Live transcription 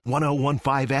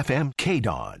1015 FM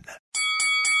KDWN.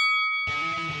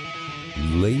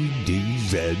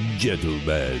 Ladies and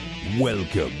gentlemen,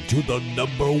 welcome to the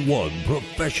 #1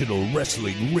 professional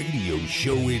wrestling radio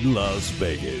show in Las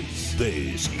Vegas.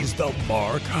 This is the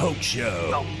Mark Hoke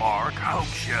Show. The Mark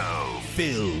Hoke Show.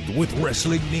 Filled with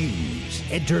wrestling news,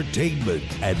 entertainment,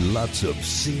 and lots of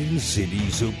Sin City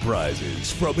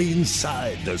surprises from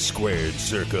inside the squared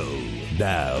circle.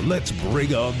 Now, let's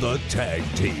bring on the tag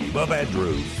team of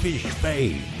Andrew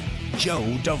Fain, Joe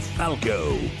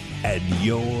DeFalco, and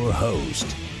your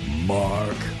host,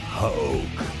 Mark Hoke.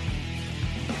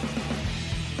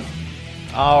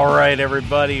 All right,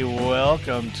 everybody,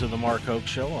 welcome to the Mark Hoke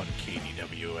Show on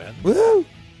KDWN. Woo!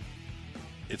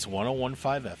 It's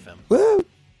 101.5 FM. Woo!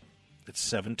 It's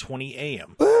 7:20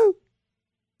 a.m. Woo!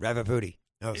 Ravaputi.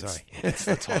 Oh, sorry. It's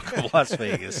the talk of Las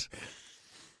Vegas.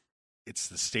 It's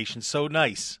the station so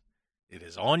nice. It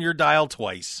is on your dial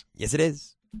twice. Yes, it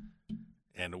is.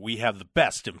 And we have the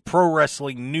best in pro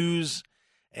wrestling news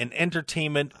and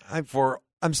entertainment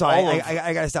I'm sorry.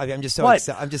 I got to stop you. I'm just so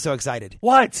I'm just so excited.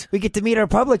 What? We get to meet our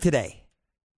public today.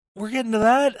 We're getting to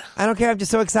that? I don't care. I'm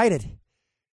just so excited.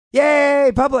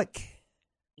 Yay, public.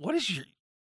 What is your...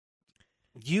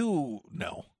 You...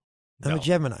 No. I'm a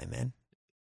Gemini, man.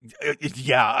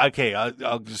 Yeah, okay.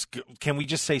 I'll just... Can we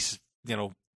just say,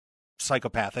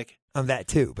 psychopathic? I'm that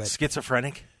too, but...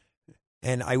 Schizophrenic?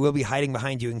 And I will be hiding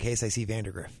behind you in case I see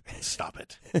Vandergriff. Stop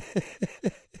it.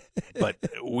 But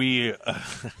we...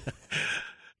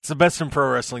 it's the best in pro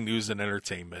wrestling news and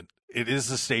entertainment. It is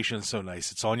the station so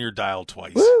nice. It's on your dial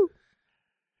twice. Woo!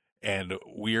 And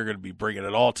we are going to be bringing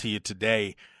it all to you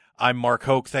today. I'm Mark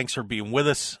Hoke. Thanks for being with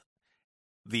us.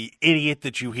 The idiot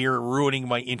that you hear ruining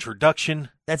my introduction.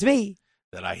 That's me.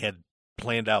 That I had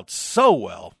planned out so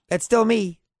well. That's still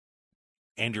me.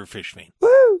 Andrew Fishman.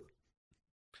 Woo!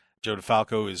 Joe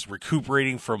DeFalco is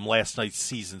recuperating from last night's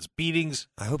season's beatings.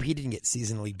 I hope he didn't get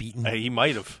seasonally beaten. He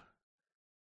might have.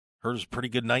 Heard it was a pretty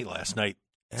good night last night.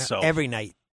 So every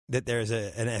night that there's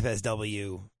an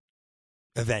FSW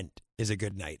event is a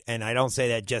good night. And I don't say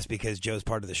that just because Joe's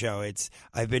part of the show.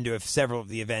 I've been to several of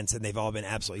the events, and they've all been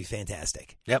absolutely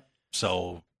fantastic. Yep.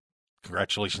 So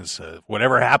congratulations.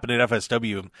 Whatever happened at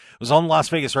FSW, it was on the Las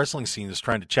Vegas wrestling scene. Just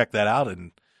trying to check that out,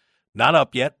 and not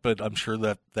up yet, but I'm sure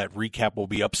that recap will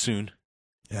be up soon.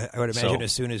 I would imagine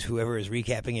as soon as whoever is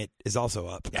recapping it is also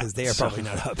up, because they are probably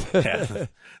not up. Yeah,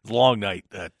 long night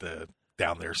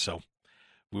down there. So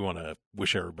we want to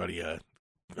wish everybody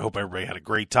hope everybody had a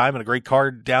great time and a great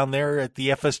card down there at the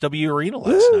FSW arena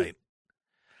last night.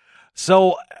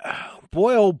 So,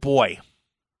 boy, oh boy,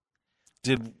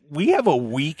 did we have a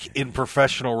week in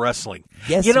professional wrestling.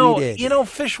 Yes, we did.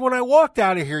 Fish, when I walked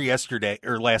out of here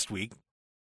last week,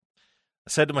 I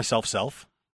said to myself, self.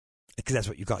 Because that's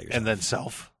what you call yourself. And then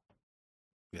self.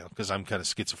 Because I'm kind of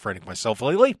schizophrenic myself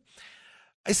lately.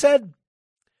 I said,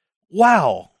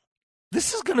 wow,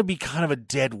 this is going to be kind of a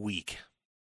dead week.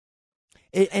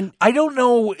 And I don't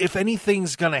know if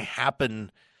anything's going to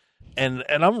happen, and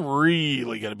I'm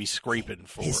really going to be scraping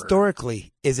for.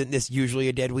 Historically, isn't this usually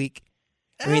a dead week?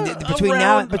 I mean, between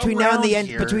now and the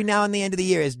end of the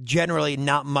year is generally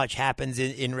not much happens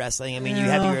in wrestling. I mean, you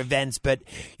have your events, but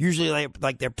usually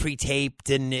like they're pre-taped,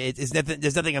 and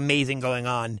there's nothing amazing going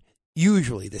on.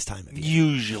 Usually this time of year.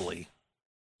 Usually.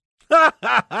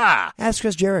 Ask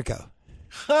Chris Jericho.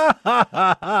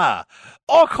 Au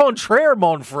contraire,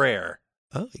 mon frère.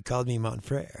 Oh, he called me mon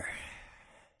frère.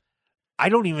 I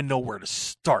don't even know where to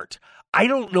start. I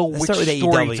don't know which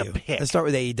story to pick. Let's start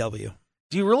with AEW.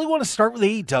 Do you really want to start with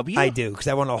AEW? I do, because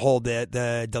I want to hold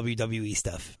the WWE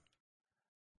stuff.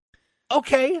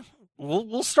 Okay.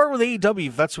 We'll start with AEW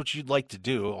if that's what you'd like to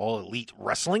do. All Elite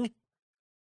Wrestling.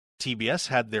 TBS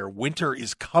had their Winter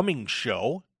Is Coming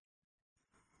show.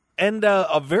 And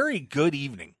a very good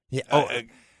evening. Yeah. A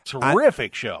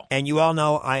terrific show. And you all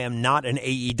know I am not an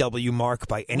AEW mark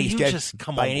by any stretch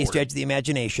of the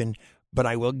imagination, but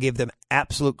I will give them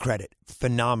absolute credit.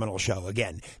 Phenomenal show.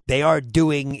 Again, they are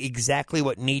doing exactly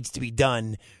what needs to be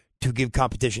done to give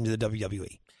competition to the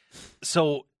WWE.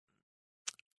 So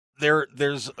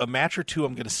there's a match or two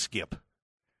I'm going to skip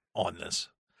on this.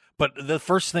 But the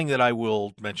first thing that I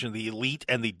will mention, the Elite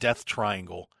and the Death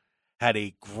Triangle had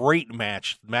a great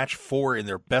match 4 in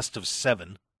their best of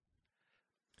 7.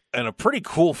 And a pretty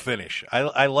cool finish.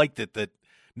 I liked it that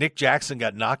Nick Jackson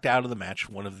got knocked out of the match,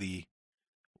 one of the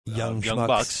young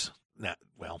bucks.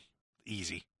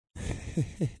 Easy.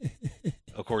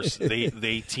 Of course,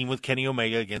 they team with Kenny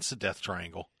Omega against the Death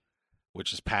Triangle,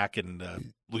 which is Pac and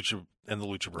Lucha and the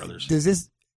Lucha Brothers. Does this?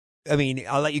 I mean,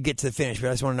 I'll let you get to the finish, but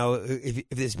I just want to know if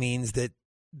this means that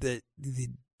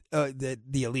that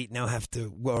the Elite now have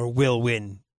to or will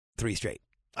win 3 straight?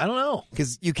 I don't know.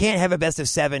 Because you can't have a best of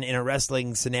 7 in a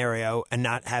wrestling scenario and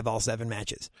not have all 7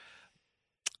 matches.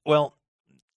 Well,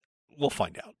 we'll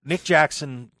find out. Nick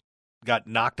Jackson got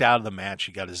knocked out of the match.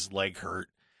 He got his leg hurt.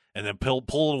 And then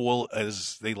Will,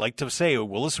 as they like to say,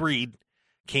 Willis Reed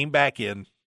came back in.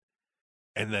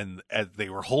 And then as they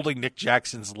were holding Nick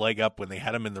Jackson's leg up when they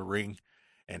had him in the ring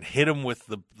and hit him with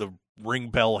the ring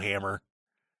bell hammer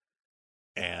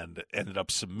and ended up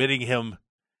submitting him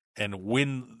and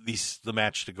win the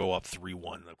match to go up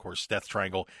 3-1. Of course, Death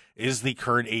Triangle is the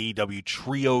current AEW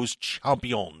Trios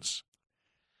Champions.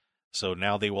 So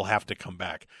now they will have to come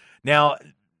back. Now,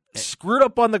 screwed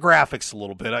up on the graphics a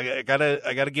little bit. I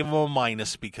gotta give them a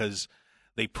minus because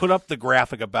they put up the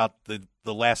graphic about the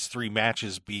last 3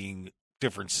 matches being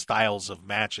different styles of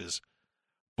matches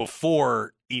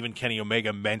before even Kenny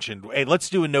Omega mentioned, hey, let's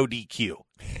do a no DQ.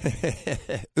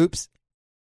 Oops.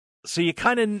 So you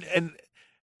kind of, and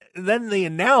then they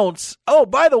announce, oh,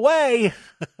 by the way,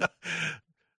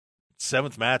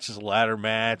 7th match is a ladder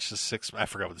match. The 6th, I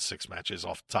forgot what the 6th match is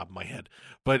off the top of my head,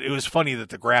 but it was funny that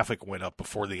the graphic went up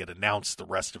before they had announced the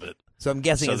rest of it. So I'm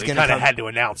guessing so it's they going to kind of had to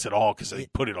announce it all because they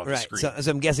put it on the screen.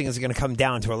 So I'm guessing it's going to come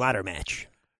down to a ladder match.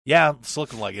 Yeah, it's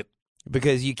looking like it.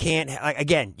 Because you can't,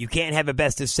 again, you can't have a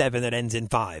best of 7 that ends in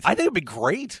 5. I think it'd be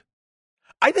great.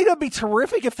 I think it'd be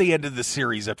terrific if they ended the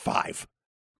series at 5.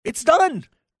 It's done.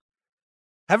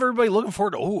 Have everybody looking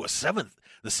forward to,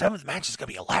 the 7th match is going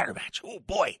to be a ladder match. Oh,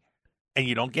 boy. And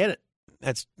you don't get it.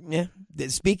 That's, yeah.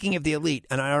 Speaking of the Elite,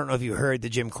 and I don't know if you heard the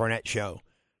Jim Cornette show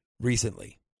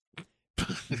recently.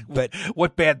 But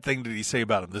what bad thing did he say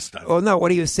about him this time? Well, no,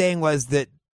 what he was saying was that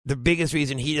the biggest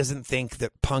reason he doesn't think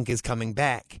that Punk is coming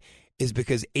back is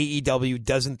because AEW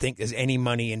doesn't think there's any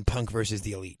money in Punk versus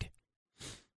the Elite.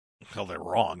 Well, they're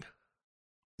wrong.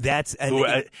 That's Jim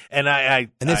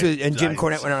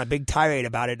Cornette went on a big tirade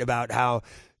about it, about how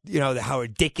how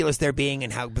ridiculous they're being,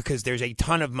 and how because there's a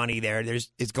ton of money there,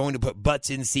 it's going to put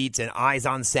butts in seats and eyes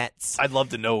on sets. I'd love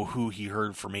to know who he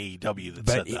heard from AEW that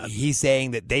said that. But he's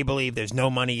saying that they believe there's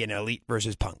no money in Elite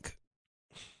versus Punk.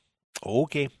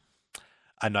 Okay,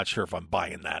 I'm not sure if I'm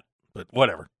buying that, but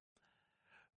whatever.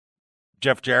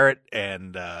 Jeff Jarrett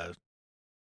and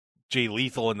Jay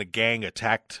Lethal and the gang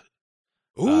attacked.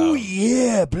 Oh,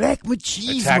 yeah, Black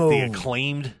Machismo. Attacked the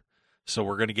Acclaimed. So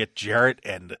we're going to get Jarrett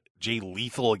and Jay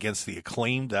Lethal against the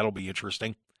Acclaimed. That'll be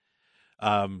interesting.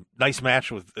 Nice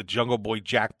match with Jungle Boy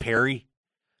Jack Perry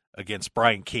against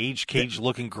Brian Cage. Cage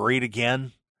looking great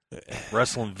again.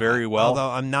 Wrestling very well. Although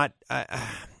I'm not, I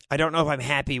don't know if I'm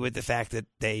happy with the fact that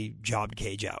they jobbed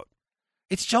Cage out.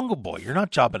 It's Jungle Boy. You're not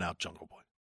jobbing out Jungle Boy.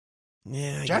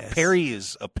 Yeah, Jack Perry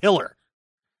is a pillar.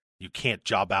 You can't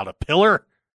job out a pillar.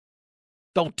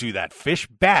 Don't do that, fish.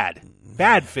 Bad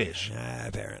fish.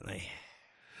 Apparently.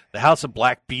 The House of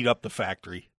Black beat up the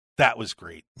Factory. That was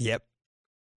great. Yep.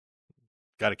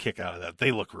 Got a kick out of that.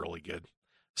 They look really good.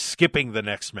 Skipping the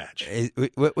next match.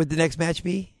 What would the next match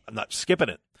be? I'm not skipping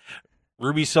it.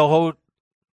 Ruby Soho,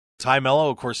 Ty Mello.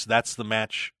 Of course, that's the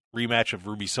rematch of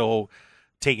Ruby Soho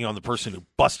taking on the person who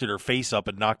busted her face up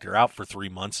and knocked her out for 3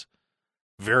 months.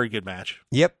 Very good match.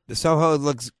 Yep. The Soho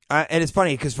looks, and it's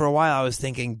funny because for a while I was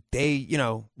thinking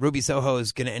Ruby Soho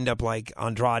is going to end up like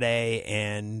Andrade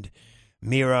and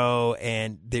Miro,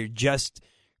 and they're just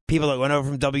people that went over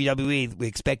from WWE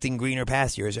expecting greener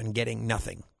pastures and getting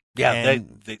nothing. Yeah,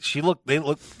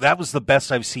 that was the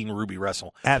best I've seen Ruby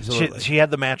wrestle. Absolutely. She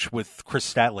had the match with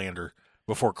Chris Statlander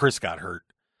before Chris got hurt,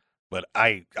 but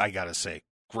I got to say,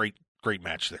 great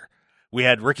match there. We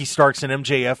had Ricky Starks and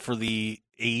MJF for the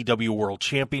AEW World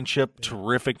Championship.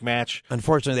 Terrific match.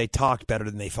 Unfortunately, they talked better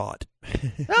than they fought.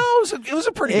 No, it was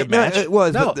a pretty good match. No, it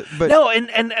was. No, but no,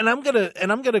 and I'm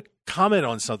gonna comment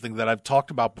on something that I've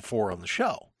talked about before on the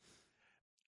show.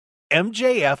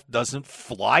 MJF doesn't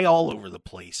fly all over the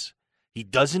place. He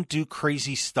doesn't do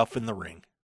crazy stuff in the ring.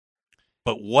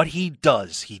 But what he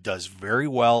does very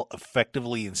well,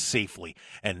 effectively, and safely.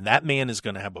 And that man is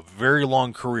going to have a very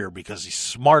long career because he's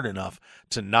smart enough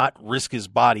to not risk his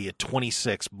body at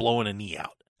 26 blowing a knee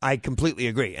out. I completely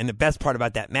agree. And the best part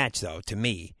about that match, though, to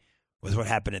me, was what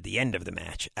happened at the end of the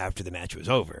match, after the match was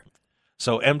over.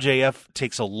 So MJF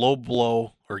takes a low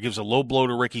blow, or gives a low blow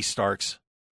to Ricky Starks.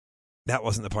 That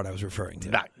wasn't the part I was referring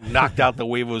to. Knocked out the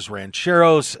Huevos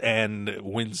Rancheros and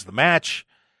wins the match.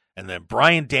 And then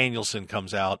Bryan Danielson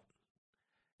comes out,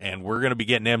 and we're going to be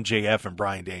getting MJF and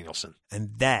Bryan Danielson.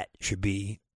 And that should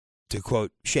be, to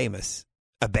quote Sheamus,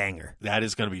 a banger. That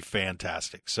is going to be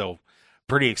fantastic. So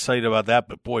pretty excited about that.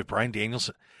 But, boy, Bryan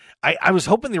Danielson. I was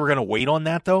hoping they were going to wait on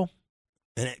that, though.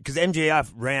 Because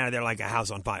MJF ran out of there like a house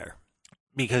on fire.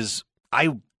 Because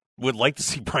I would like to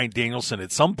see Bryan Danielson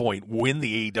at some point win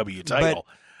the AEW title.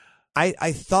 But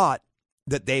I thought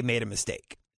that they made a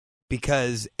mistake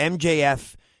because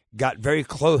MJF got very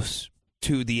close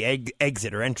to the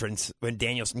exit or entrance when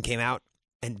Danielson came out,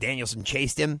 and Danielson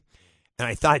chased him. And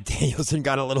I thought Danielson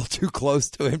got a little too close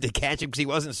to him to catch him because he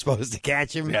wasn't supposed to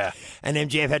catch him. Yeah. And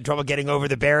MJF had trouble getting over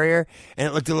the barrier, and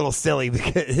it looked a little silly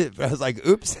because I was like,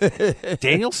 oops.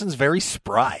 Danielson's very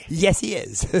spry. Yes, he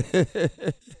is.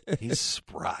 He's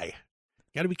spry.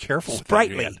 You got to be careful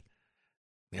Sprightly. with that man.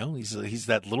 You know, he's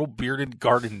that little bearded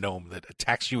garden gnome that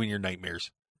attacks you in your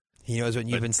nightmares. He knows when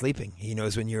you've been sleeping. He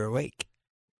knows when you're awake.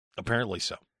 Apparently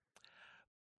so.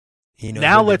 He knows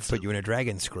now when let's to put you in a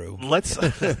dragon screw.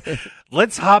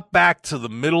 Let's hop back to the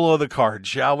middle of the card,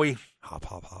 shall we? Hop,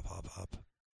 hop, hop, hop, hop.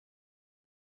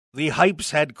 The Hypes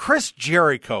had Chris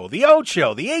Jericho, the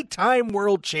Ocho, the 8-time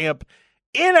world champ,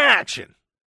 in action.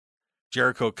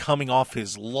 Jericho coming off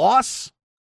his loss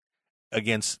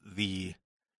against the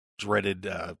dreaded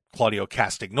Claudio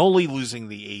Castagnoli, losing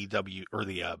the AEW or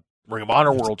the Ring of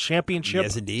Honor World Championship.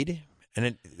 Yes, indeed.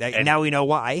 And now we know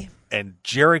why. And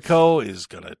Jericho is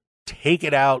going to take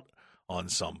it out on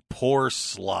some poor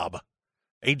slob.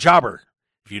 A jobber.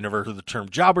 If you never heard the term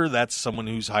jobber, that's someone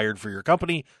who's hired for your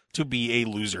company to be a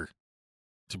loser,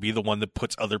 to be the one that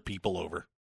puts other people over.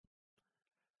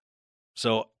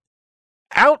 So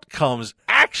out comes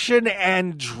Action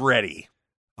Andretti.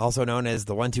 Also known as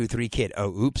the 1-2-3 Kid. Oh,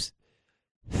 oops.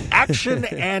 Action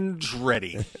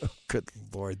Andretti. Good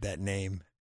Lord, that name.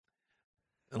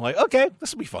 I'm like, okay,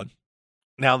 this will be fun.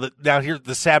 Now here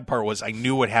the sad part was I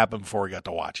knew what happened before I got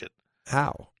to watch it.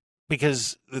 How?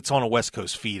 Because it's on a West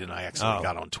Coast feed and I accidentally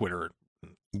got on Twitter.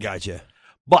 Gotcha.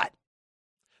 But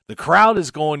the crowd is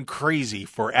going crazy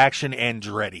for Action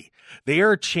Andretti. They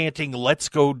are chanting, "Let's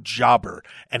go jobber."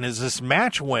 And as this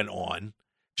match went on,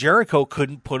 Jericho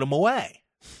couldn't put him away.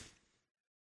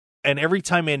 And every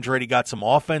time Andretti got some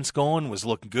offense going, was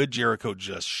looking good, Jericho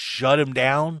just shut him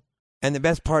down. And the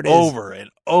best part is, over and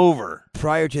over.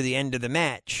 Prior to the end of the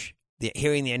match,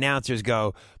 hearing the announcers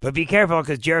go, "But be careful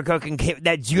because Jericho can get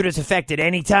that Judas effect at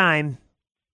any time."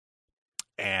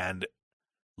 And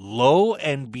lo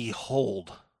and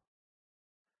behold,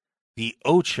 the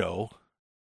Ocho,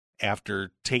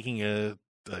 after taking I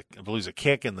believe a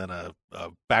kick and then a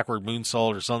backward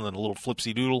moonsault or something, a little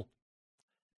flipsy doodle.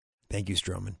 Thank you,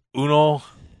 Strowman. 1,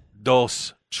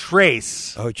 2, 3.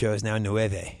 Ocho is now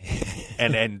nueve.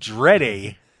 And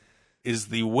Andretti is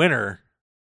the winner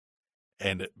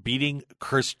and beating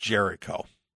Chris Jericho.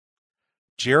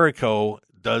 Jericho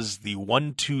does the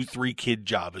 1-2-3 Kid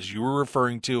job, as you were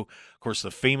referring to. Of course, the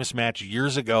famous match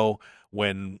years ago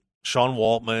when Sean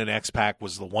Waltman, X-Pac,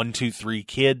 was the 1-2-3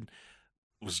 Kid,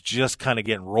 was just kind of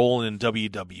getting rolling in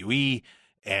WWE,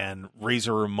 and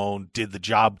Razor Ramon did the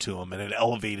job to him, and it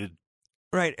elevated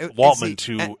Waltman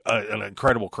to an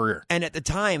incredible career. And at the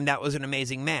time, that was an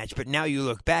amazing match. But now you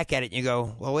look back at it and you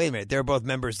go, well, wait a minute. They're both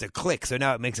members of the Clique, so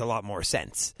now it makes a lot more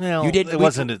sense. Well, we didn't know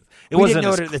it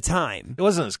at the time. It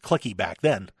wasn't as clicky back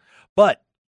then. But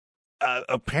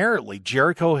apparently,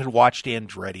 Jericho had watched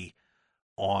Andretti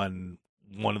on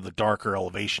one of the Darker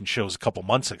Elevation shows a couple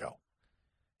months ago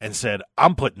and said,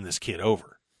 I'm putting this kid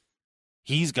over.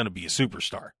 He's going to be a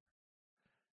superstar.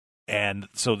 And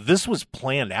so this was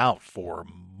planned out for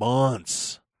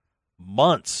months,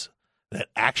 that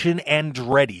Action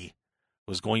Andretti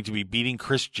was going to be beating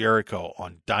Chris Jericho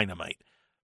on Dynamite.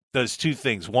 Does two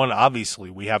things. One, obviously,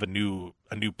 we have a new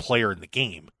player in the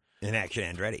game. In Action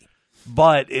Andretti.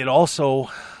 But it also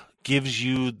gives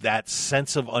you that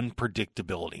sense of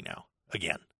unpredictability now,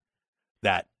 again,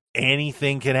 that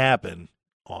anything can happen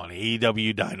on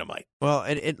AEW Dynamite. Well,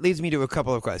 it leads me to a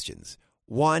couple of questions.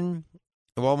 One's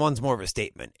more of a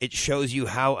statement. It shows you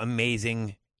how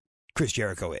amazing Chris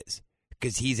Jericho is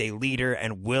because he's a leader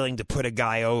and willing to put a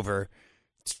guy over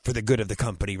for the good of the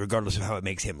company, regardless of how it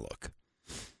makes him look.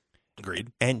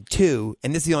 Agreed. And two,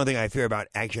 and this is the only thing I fear about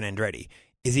Action Andretti,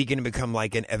 is he going to become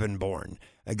like an Evan Bourne,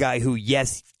 a guy who,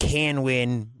 yes, can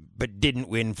win, but didn't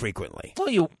win frequently? Well,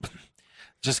 you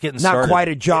just getting not started. Quite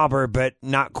a jobber, but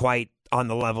not quite on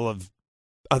the level of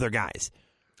other guys.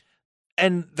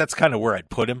 And that's kind of where I'd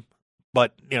put him.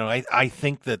 But, I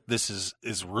think that this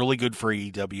is really good for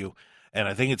AEW, and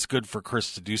I think it's good for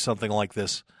Chris to do something like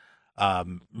this.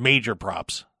 Major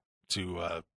props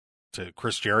to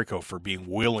Chris Jericho for being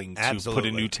willing to Absolutely. put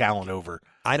a new talent over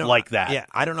that. Yeah,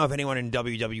 I don't know if anyone in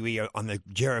WWE on the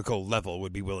Jericho level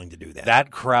would be willing to do that.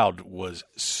 That crowd was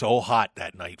so hot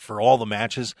that night for all the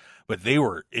matches, but they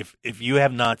were, if you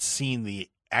have not seen the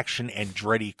Action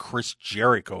Andretti Chris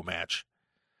Jericho match,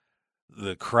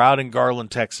 the crowd in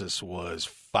Garland, Texas was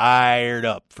fired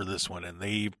up for this one, and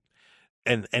they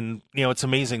and it's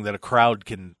amazing that a crowd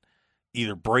can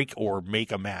either break or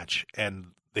make a match,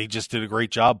 and they just did a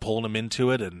great job pulling him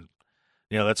into it, and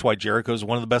that's why Jericho's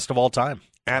one of the best of all time.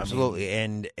 Absolutely,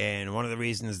 and one of the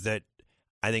reasons that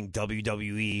I think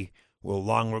WWE will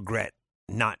long regret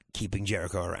not keeping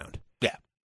Jericho around. Yeah,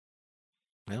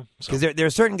 because there are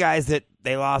certain guys that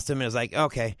they lost him, and it's like,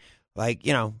 okay,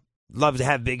 love to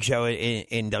have Big Show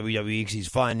in WWE because he's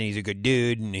fun and he's a good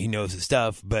dude and he knows his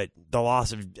stuff, but the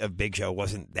loss of Big Show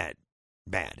wasn't that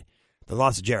bad. The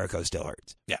loss of Jericho still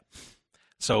hurts. Yeah.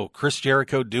 So Chris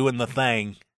Jericho doing the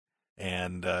thing,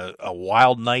 and a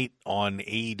wild night on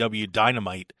AEW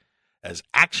Dynamite as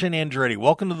Action Andretti.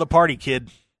 Welcome to the party, kid.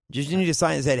 Just need a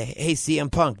sign that said, "Hey, CM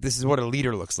Punk, this is what a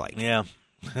leader looks like." Yeah.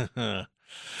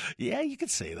 Yeah, you could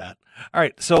say that. All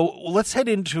right, so let's head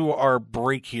into our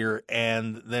break here,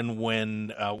 and then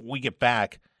when we get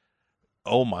back,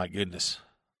 oh my goodness.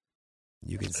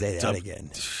 You can say that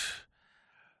again.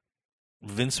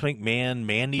 Vince McMahon,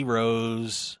 Mandy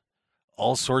Rose,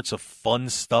 all sorts of fun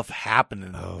stuff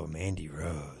happening. Oh, Mandy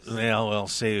Rose. Yeah, well,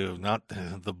 not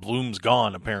the bloom's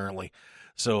gone, apparently.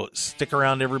 So stick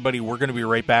around, everybody. We're going to be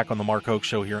right back on the Mark Hoke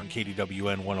Show here on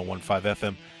KDWN 101.5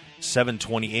 FM.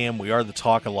 7:20 a.m. We are the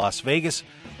talk of Las Vegas,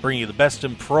 bringing you the best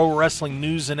in pro wrestling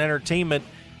news and entertainment.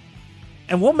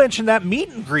 And we'll mention that meet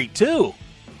and greet, too.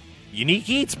 Unique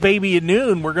Eats, baby, at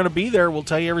noon. We're going to be there. We'll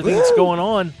tell you everything that's going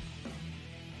on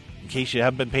in case you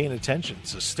haven't been paying attention.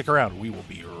 So stick around. We will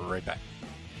be right back.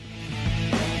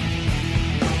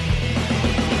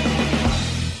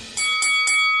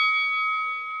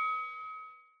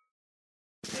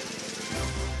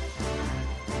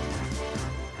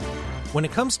 When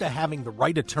it comes to having the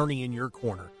right attorney in your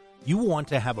corner, you want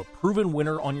to have a proven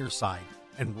winner on your side,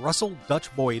 and Russell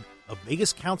Dutch Boyd of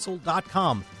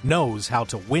VegasCounsel.com knows how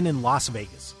to win in Las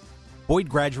Vegas. Boyd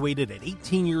graduated at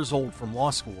 18 years old from law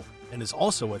school and is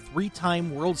also a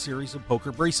 3-time World Series of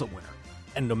Poker bracelet winner.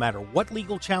 And no matter what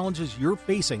legal challenges you're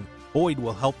facing, Boyd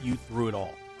will help you through it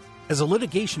all. As a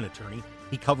litigation attorney,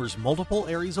 he covers multiple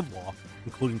areas of law,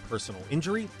 including personal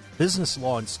injury, business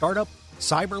law and startup,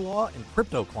 cyber law, and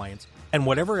crypto clients, and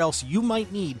whatever else you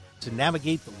might need to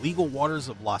navigate the legal waters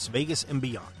of Las Vegas and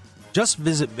beyond. Just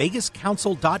visit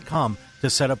VegasCounsel.com to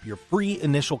set up your free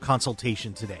initial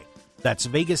consultation today. That's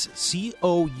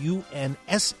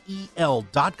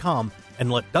VegasCounsel.com,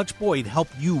 and let Dutch Boyd help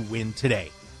you win today.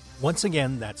 Once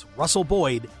again, that's Russell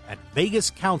Boyd at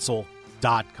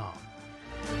VegasCounsel.com.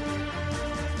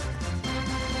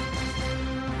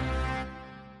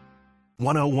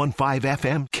 .101.5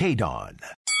 FM KDWN.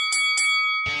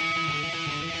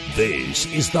 This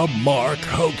is the Mark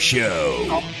Hoke Show.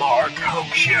 The Mark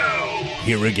Hoke Show.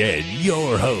 Here again,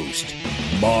 your host,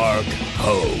 Mark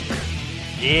Hoke.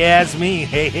 Yeah, it's me.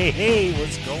 Hey,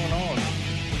 what's going on?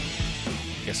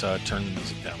 Guess I'll turn the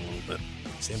music down a little bit.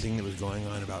 Same thing that was going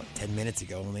on about 10 minutes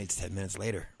ago, only it's 10 minutes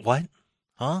later. What?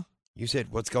 Huh? You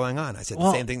said, what's going on? I said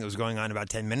the same thing that was going on about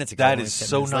 10 minutes ago. That is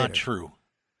so not true.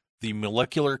 The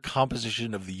molecular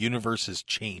composition of the universe has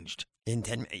changed. In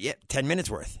 10 minutes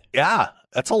worth. Yeah,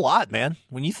 that's a lot, man.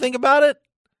 When you think about it,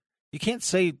 you can't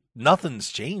say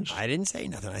nothing's changed. I didn't say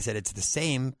nothing. I said it's the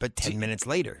same, but 10 minutes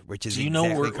later, which is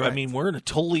correct. We're in a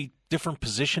totally different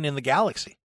position in the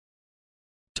galaxy.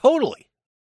 Totally.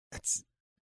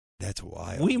 That's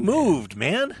wild. We moved,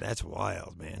 man. That's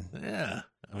wild, man. Yeah.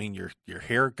 I mean, your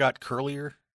hair got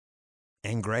curlier.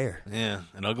 And grayer. Yeah,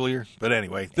 and uglier. But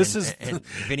anyway, and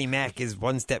Vinnie Mac is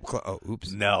one step closer. Oh,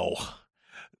 oops. No.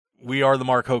 We are the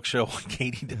Mark Hoke Show on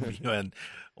KDWN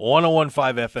 101.5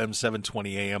 FM,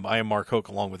 720 AM. I am Mark Hoke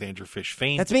along with Andrew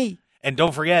Fain. That's me. And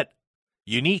don't forget,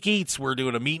 Unique Eats. We're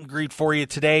doing a meet and greet for you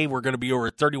today. We're going to be over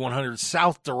at 3100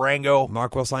 South Durango.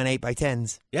 Mark will sign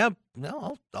 8x10s. Yeah,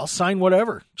 no, I'll sign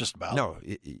whatever, just about. No,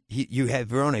 you have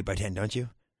your own 8x10, don't you?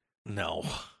 No.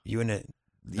 You in a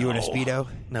Speedo?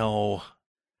 No.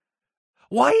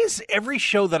 Why is every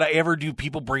show that I ever do,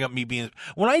 people bring up me being...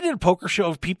 When I did a poker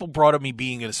show, people brought up me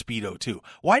being in a Speedo, too.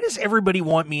 Why does everybody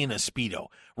want me in a Speedo?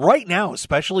 Right now,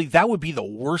 especially, that would be the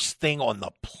worst thing on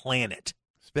the planet.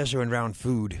 Especially when around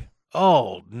food.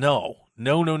 Oh, no.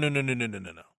 No. No.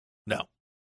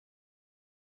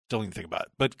 Don't even think about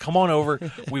it. But come on over.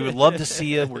 We would love to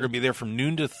see you. We're going to be there from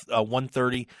noon to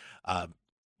 1:30.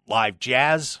 Live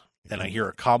jazz. And I hear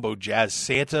a combo jazz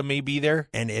Santa may be there.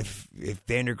 And if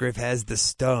Vandergriff has the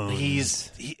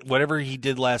stones, whatever he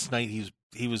did last night,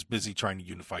 he was busy trying to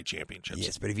unify championships.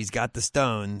 Yes, but if he's got the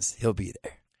stones, he'll be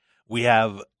there. We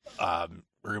have we're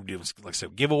going to do, like I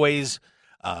said, giveaways.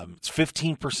 It's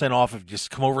 15% off if you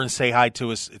just come over and say hi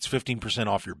to us. It's 15%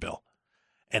 off your bill,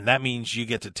 and that means you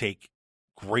get to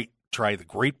try the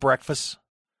great breakfasts,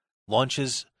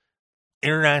 lunches,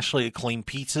 internationally acclaimed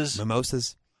pizzas,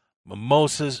 Mimosas,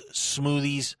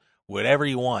 smoothies, whatever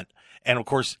you want. And, of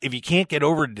course, if you can't get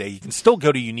over today, you can still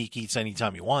go to Unique Eats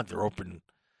anytime you want. They're open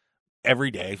every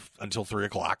day until 3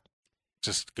 o'clock.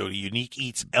 Just go to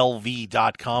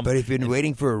uniqueeatslv.com. But if you've been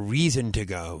waiting for a reason to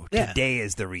go, today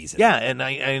is the reason. Yeah, and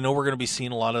I know we're going to be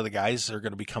seeing a lot of the guys that are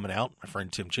going to be coming out. My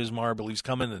friend Tim Chismar, I believe, is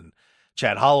coming, and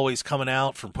Chad Holloway's coming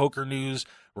out from Poker News.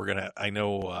 I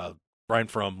know Brian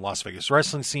from Las Vegas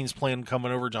Wrestling Scene's plan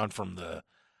coming over. John from the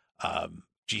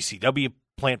GCW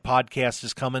Plant Podcast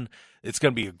is coming. It's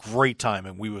going to be a great time,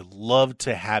 and we would love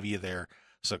to have you there.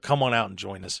 So come on out and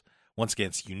join us. Once again,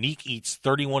 it's Unique Eats,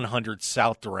 3100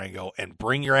 South Durango, and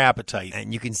bring your appetite.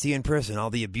 And you can see in person all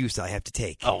the abuse I have to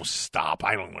take. Oh, stop.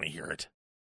 I don't want to hear it.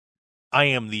 I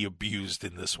am the abused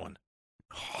in this one.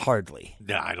 Hardly.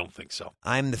 No, I don't think so.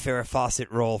 I'm the Farrah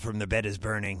Fawcett role from The Bed is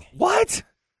Burning. What?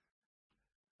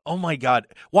 Oh, my God.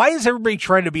 Why is everybody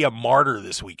trying to be a martyr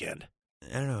this weekend?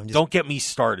 I don't know. Don't get me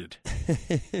started.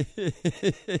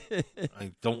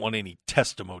 I don't want any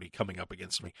testimony coming up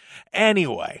against me.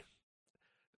 Anyway,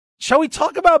 shall we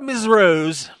talk about Ms.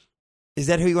 Rose? Is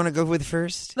that who you want to go with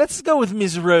first? Let's go with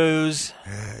Ms. Rose.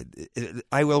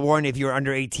 I will warn, if you're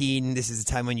under 18, this is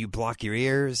the time when you block your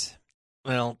ears.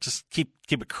 Well, just keep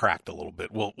it cracked a little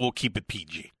bit. We'll keep it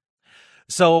PG.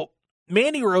 So,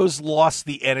 Mandy Rose lost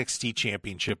the NXT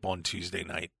Championship on Tuesday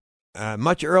night.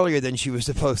 Much earlier than she was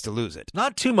supposed to lose it.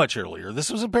 Not too much earlier. This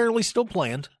was apparently still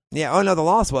planned. Yeah. Oh no, the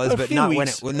loss was, but not when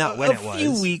it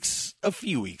was. A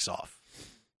few weeks off.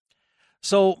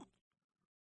 So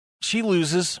she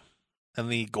loses, and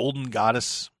the Golden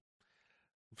Goddess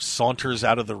saunters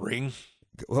out of the ring.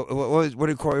 What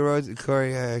did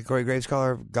Corey Graves call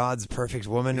her? God's perfect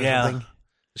woman or something?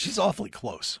 She's awfully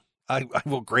close. I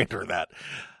will grant her that.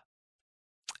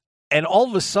 And all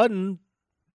of a sudden,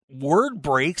 word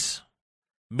breaks,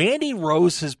 Mandy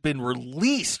Rose has been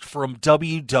released from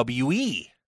WWE.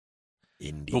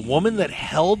 Indeed. The woman that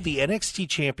held the NXT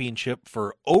Championship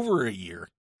for over a year.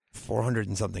 400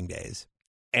 and something days.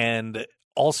 And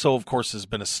also, of course, has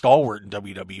been a stalwart in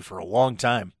WWE for a long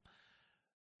time.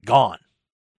 Gone.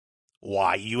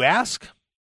 Why, you ask?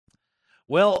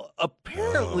 Well,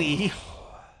 apparently,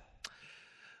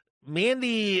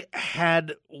 Mandy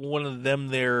had one of them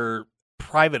their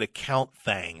private account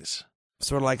things.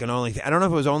 Sort of like an OnlyFans. I don't know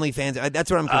if it was OnlyFans. That's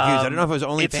what I'm confused. I don't know if it was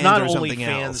OnlyFans or something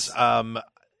else.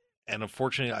 And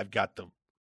unfortunately, I've got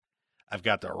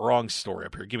the wrong story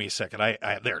up here. Give me a second.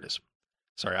 I there it is.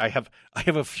 Sorry, I have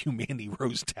a few Mandy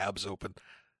Rose tabs open.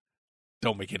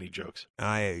 Don't make any jokes.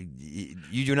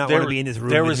 You do not want to be in this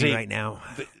room with me right now.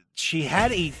 She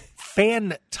had a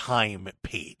fan time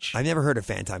page. I've never heard of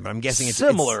fan time, but I'm guessing it's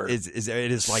similar. It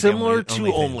is like similar to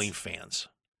OnlyFans.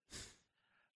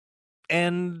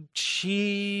 And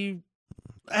she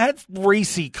had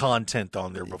racy content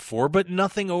on there before, but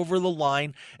nothing over the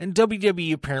line. And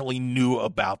WWE apparently knew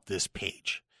about this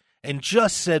page and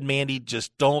just said, Mandy,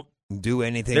 just don't do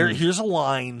anything. Here's a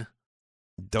line.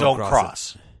 Don't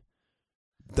cross.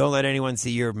 Don't let anyone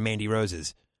see your Mandy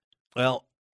Roses. Well,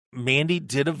 Mandy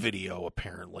did a video,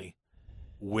 apparently,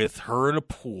 with her in a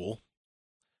pool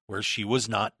where she was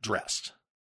not dressed.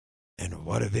 And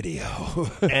what a video.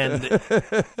 And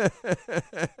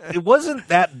it wasn't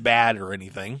that bad or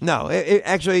anything. No,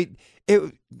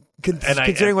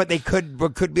 considering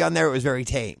what could be on there, it was very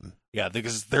tame. Yeah,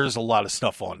 because there's a lot of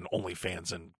stuff on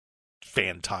OnlyFans and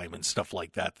fan time and stuff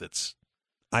like that that's...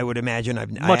 I would imagine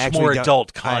much more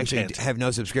adult content. I actually have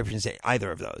no subscriptions to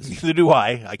either of those. Neither do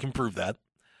I. I can prove that.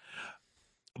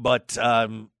 But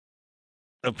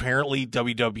apparently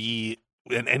WWE...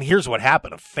 And here's what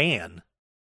happened. A fan...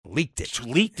 Leaked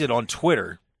it on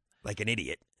Twitter. Like an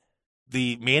idiot.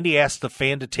 Mandy asked the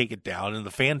fan to take it down, and the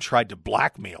fan tried to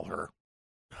blackmail her.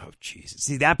 Oh, Jesus.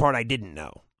 See, that part I didn't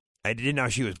know. I didn't know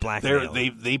she was blackmailed.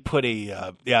 They put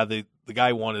a... the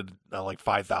guy wanted like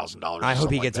 $5,000. I hope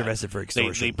he gets arrested for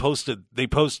extortion. She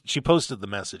posted the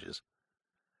messages.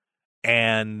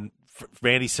 And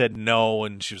Mandy said no,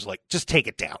 and she was like, just take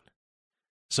it down.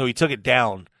 So he took it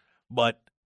down, but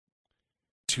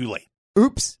too late.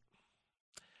 Oops.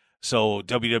 So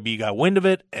WWE got wind of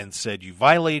it and said, you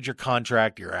violated your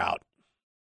contract, you're out.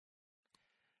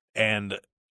 And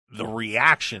the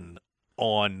reaction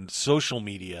on social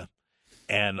media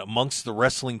and amongst the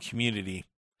wrestling community,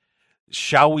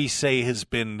 shall we say, has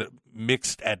been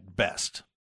mixed at best.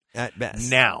 At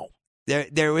best. Now,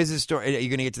 there is a story. Are you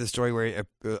going to get to the story where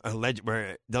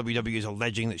WWE is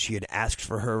alleging that she had asked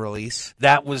for her release?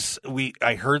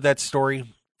 I heard that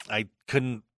story. I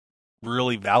couldn't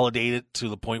really validate it to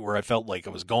the point where I felt like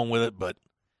I was going with it, but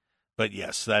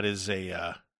yes, that is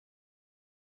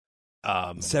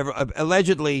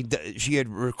Allegedly, she had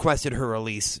requested her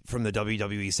release from the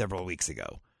WWE several weeks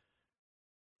ago.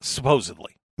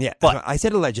 Supposedly. Yeah, but I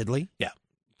said allegedly. Yeah,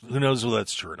 who knows whether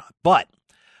that's true or not. But,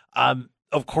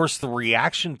 of course, the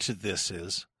reaction to this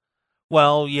is,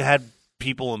 well, you had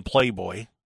people in Playboy.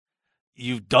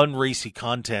 You've done racy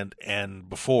content, and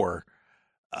before,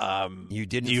 you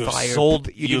didn't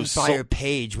fire fire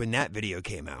Paige when that video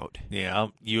came out. Yeah,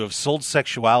 you have sold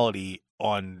sexuality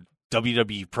on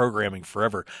WWE programming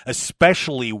forever,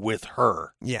 especially with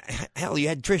her. Yeah, hell, you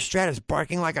had Trish Stratus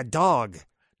barking like a dog.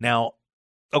 Now,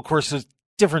 of course, it's a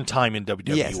different time in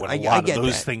WWE when a lot of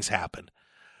those things happened.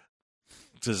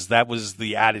 Because that was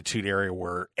the Attitude Era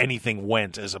where anything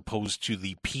went, as opposed to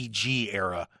the PG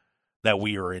era that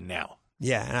we are in now.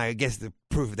 Yeah, and I guess the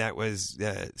proof of that was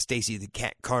Stacey the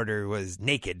Cat Carter was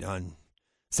naked on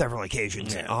several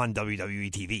occasions on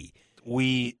WWE TV.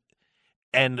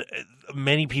 And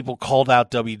many people called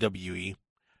out WWE,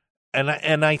 and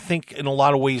I think in a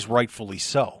lot of ways rightfully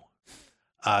so.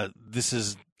 This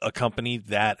is a company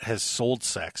that has sold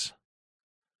sex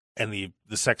and the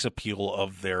sex appeal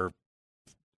of their,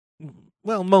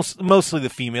 well, mostly the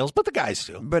females, but the guys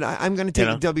too. But I'm going to take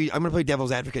I'm going to play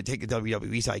devil's advocate, take the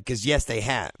WWE side, because yes, they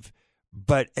have.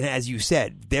 But, and as you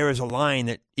said, there is a line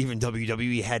that even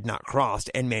WWE had not crossed,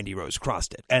 and Mandy Rose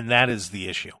crossed it. And that is the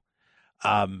issue.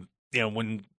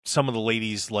 When some of the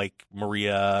ladies like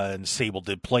Maria and Sable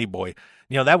did Playboy,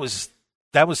 that was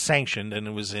sanctioned, and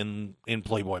it was in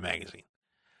Playboy magazine.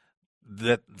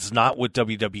 That's not what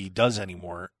WWE does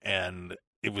anymore, and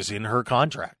it was in her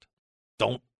contract.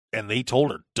 And they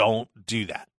told her, don't do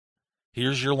that.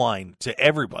 Here's your line to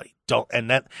everybody.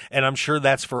 And I'm sure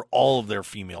that's for all of their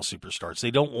female superstars.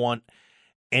 They don't want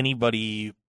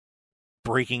anybody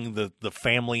breaking the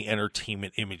family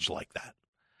entertainment image like that.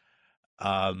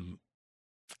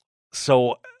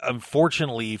 So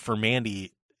unfortunately for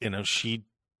Mandy, she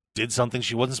did something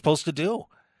she wasn't supposed to do.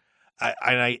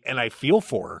 I feel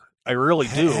for her. I really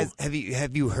do.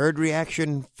 Have you heard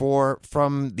reaction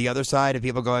from the other side of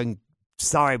people going,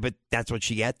 sorry, but that's what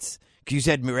she gets? Because you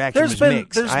said reaction was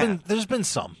mixed. There's been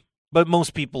some, but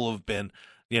most people have been,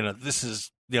 this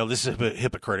is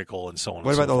hypocritical and so on.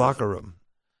 What about the locker room?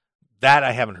 That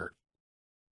I haven't heard.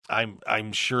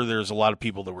 I'm sure there's a lot of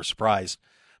people that were surprised.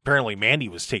 Apparently, Mandy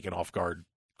was taken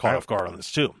caught off guard on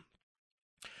this too.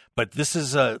 But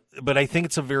but I think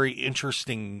it's a very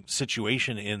interesting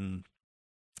situation in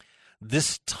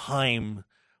this time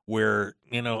where,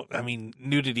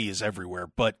 nudity is everywhere,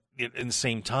 but in the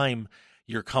same time,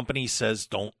 your company says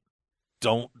don't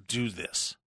do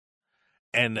this.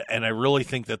 And I really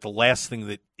think that the last thing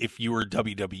that, if you were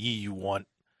WWE, you want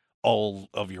all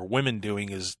of your women doing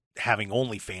is having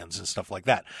OnlyFans and stuff like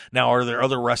that. Now, are there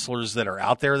other wrestlers that are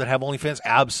out there that have OnlyFans?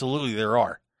 Absolutely, there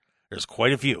are. There's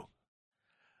quite a few.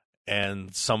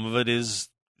 And some of it is,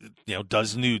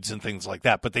 does nudes and things like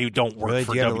that, but they don't work really?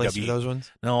 for Do you WWE. have a list of those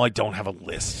ones? No, I don't have a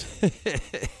list.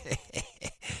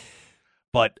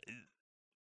 But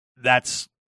that's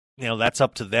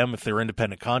up to them if they're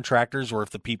independent contractors, or if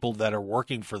the people that are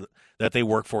working that they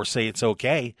work for say it's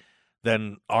okay,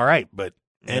 then all right. But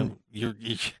you're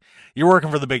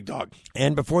working for the big dog.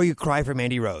 And before you cry for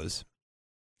Mandy Rose,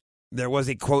 there was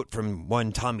a quote from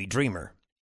one Tommy Dreamer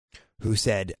who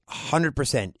said,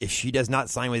 100% if she does not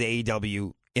sign with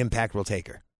AEW, Impact will take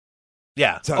her.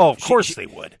 Yeah. So of course they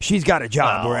would. She's got a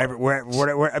job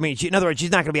wherever. I mean, in other words, she's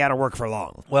not going to be out of work for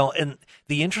long. Well, and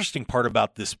the interesting part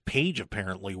about this page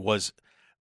apparently was,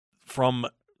 from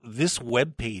this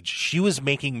web page, she was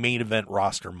making main event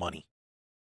roster money.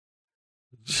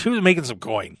 She was making some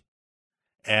coin,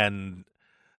 and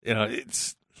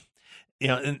it's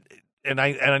and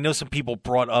I know some people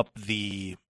brought up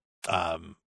the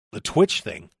Twitch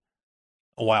thing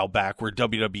a while back, where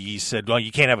WWE said, well,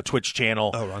 you can't have a Twitch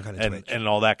channel, wrong kind of Twitch, and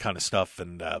all that kind of stuff.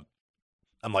 And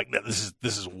I'm like, no, this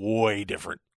is way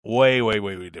different,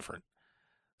 way different.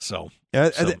 So now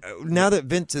that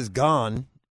Vince is gone,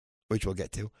 which we'll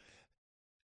get to,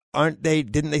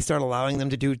 didn't they start allowing them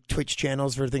to do Twitch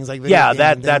channels for things like video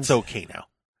games? That's okay now.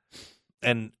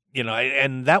 And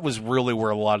and that was really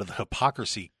where a lot of the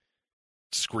hypocrisy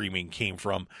screaming came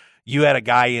from. You had a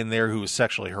guy in there who was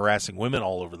sexually harassing women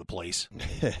all over the place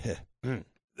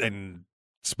and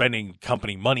spending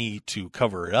company money to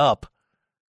cover it up,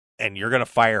 and you're going to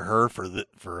fire her for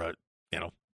a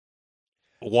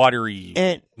watery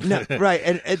and no, right.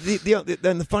 And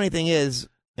the funny thing is,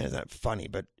 it's not funny,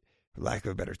 but for lack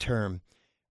of a better term,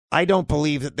 I don't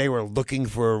believe that they were looking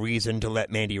for a reason to let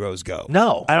Mandy Rose go.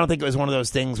 No, I don't think it was one of those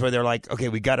things where they're like, okay,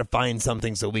 we got to find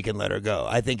something so we can let her go.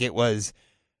 I think it was,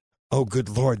 oh, good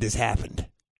Lord, this happened.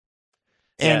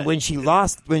 And when she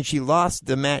lost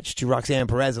the match to Roxanne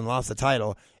Perez and lost the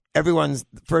title, everyone's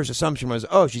first assumption was,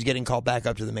 oh, she's getting called back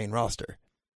up to the main roster.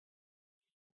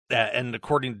 And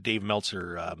according to Dave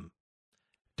Meltzer,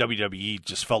 WWE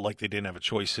just felt like they didn't have a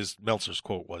choice. Meltzer's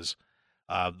quote was,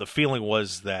 the feeling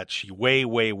was that she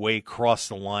way crossed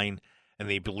the line, and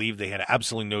they believed they had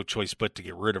absolutely no choice but to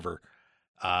get rid of her.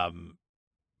 And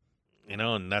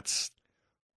that's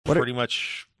pretty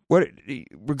much...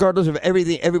 Regardless of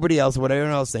everything, everybody else, what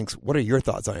everyone else thinks, what are your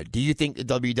thoughts on it? Do you think the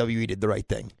WWE did the right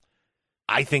thing?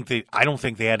 I don't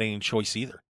think they had any choice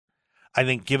either. I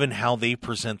think given how they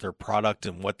present their product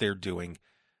and what they're doing,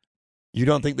 you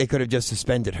don't think they could have just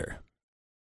suspended her?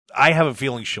 I have a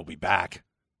feeling she'll be back.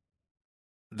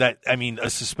 A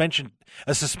suspension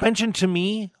to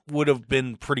me would have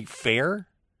been pretty fair,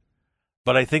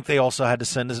 but I think they also had to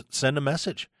send a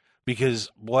message.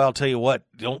 Because, boy, I'll tell you what,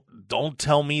 don't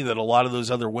tell me that a lot of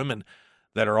those other women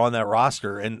that are on that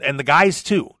roster, and the guys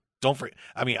too, don't forget.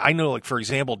 I mean, I know, like, for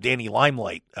example, Danny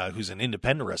Limelight, who's an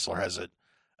independent wrestler, has an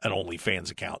OnlyFans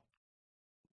account.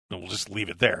 And we'll just leave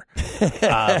it there.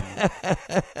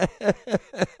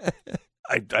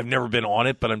 I've never been on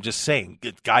it, but I'm just saying,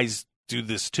 guys do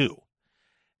this too.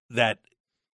 That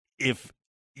if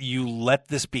you let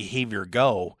this behavior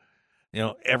go,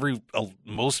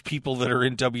 most people that are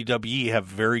in WWE have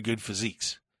very good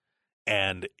physiques.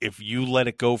 And if you let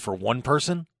it go for one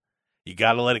person, you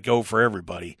got to let it go for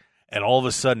everybody. And all of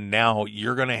a sudden now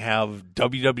you're going to have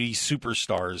WWE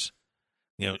superstars,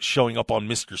 showing up on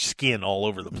Mr. Skin all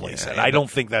over the place. And I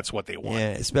don't think that's what they want.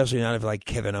 Yeah, especially not if like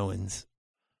Kevin Owens.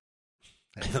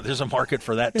 There's a market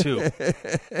for that too.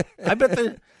 I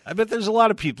bet there's a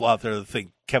lot of people out there that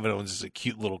think Kevin Owens is a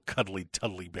cute little cuddly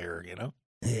bear,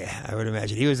 Yeah, I would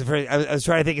imagine he was the first. I was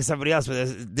trying to think of somebody else, but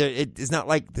it's not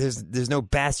like there's no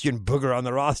Bastion Booger on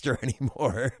the roster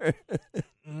anymore.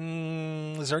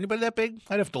 Is there anybody that big?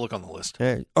 I'd have to look on the list.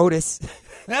 Otis.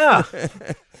 Yeah.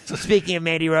 Speaking of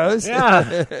Mandy Rose.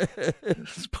 Yeah.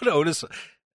 Let's put Otis.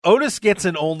 Otis gets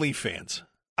an OnlyFans.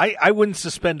 I wouldn't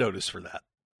suspend Otis for that.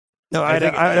 No, I'd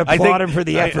applaud him for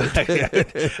the effort.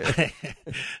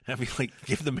 I mean, like,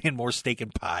 give the man more steak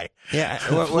and pie. Yeah.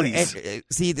 Please.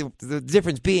 See, the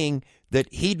difference being that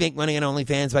he'd make money on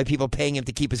OnlyFans by people paying him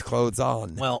to keep his clothes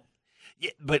on. Well,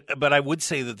 yeah, but I would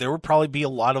say that there would probably be a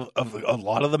lot of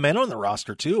the men on the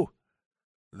roster too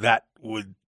that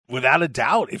would, without a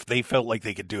doubt, if they felt like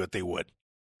they could do it, they would.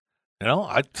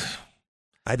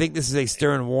 I think this is a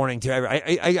stern warning to everyone.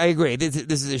 I agree. This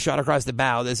is a shot across the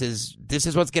bow. This is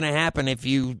what's going to happen if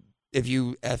you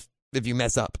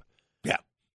mess up. Yeah.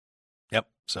 Yep.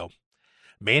 So,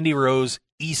 Mandy Rose,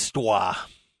 Histoire.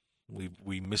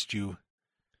 We missed you.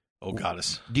 Oh,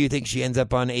 goddess. Do you think she ends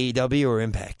up on AEW or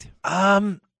Impact? I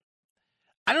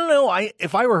don't know.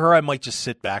 If I were her, I might just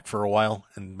sit back for a while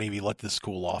and maybe let this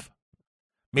cool off.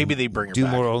 Maybe they bring her back. Do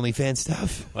more OnlyFans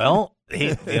stuff. Well,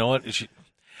 hey, you know what?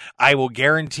 I will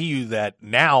guarantee you that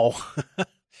now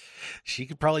she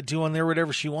could probably do on there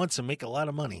whatever she wants and make a lot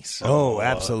of money. So,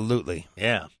 absolutely.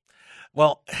 Yeah.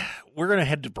 Well, we're going to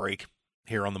head to break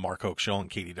here on the Mark Hoke Show on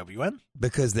KDWN.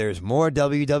 Because there's more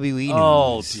WWE news.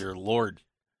 Oh, dear Lord.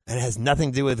 And it has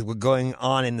nothing to do with what's going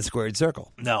on in the squared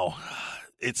circle. No.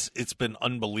 It's been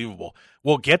unbelievable.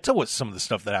 We'll get to some of the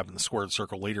stuff that happened in the squared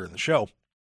circle later in the show.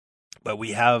 But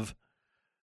we have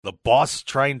the boss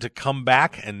trying to come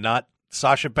back and not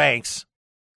Sasha Banks.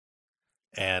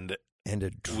 And a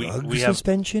drug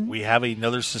suspension? We have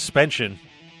another suspension.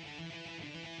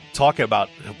 Talk about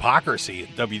hypocrisy at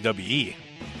WWE.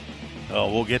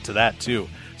 Oh, we'll get to that too.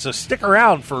 So stick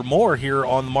around for more here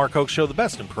on the Mark Hoke Show, the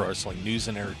best in pro wrestling news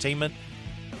and entertainment.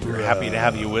 We're happy to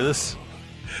have you with us.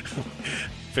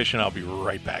 Fish and I'll be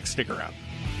right back. Stick around.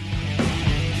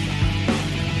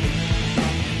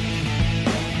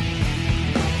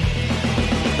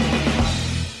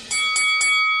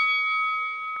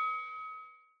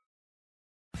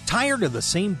 Tired of the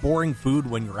same boring food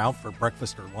when you're out for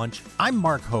breakfast or lunch? I'm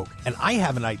Mark Hoke, and I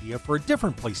have an idea for a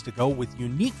different place to go with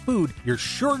unique food you're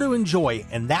sure to enjoy,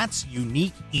 and that's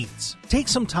Unique Eats. Take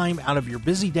some time out of your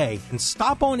busy day and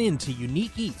stop on in to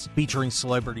Unique Eats, featuring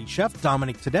celebrity chef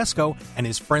Dominic Tedesco and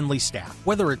his friendly staff.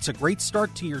 Whether it's a great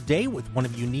start to your day with one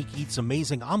of Unique Eats'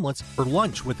 amazing omelets, or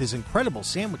lunch with his incredible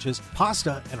sandwiches,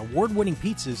 pasta, and award-winning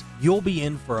pizzas, you'll be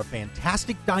in for a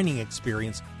fantastic dining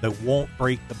experience that won't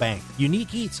break the bank.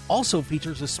 Unique Eats also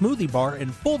features a smoothie bar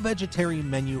and full vegetarian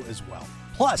menu as well.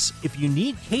 Plus, if you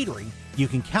need catering, you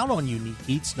can count on Unique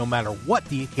Eats no matter what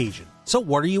the occasion. So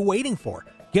what are you waiting for?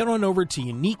 Get on over to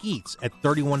Unique Eats at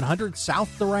 3100 South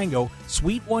Durango,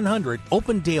 Suite 100,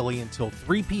 open daily until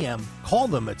 3 p.m. Call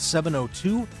them at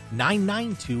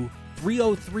 702-992-3400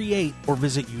 3038 or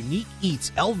visit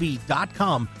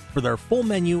uniqueeatslv.com for their full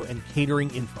menu and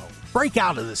catering info. Break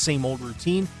out of the same old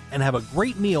routine and have a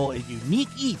great meal at Unique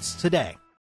Eats today.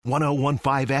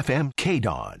 1015 FM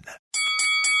KDWN.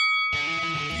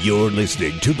 You're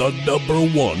listening to the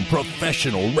 #1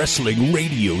 professional wrestling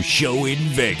radio show in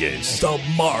Vegas, The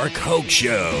Mark Hoke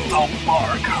Show. The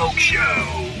Mark Hoke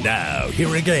Show. Now,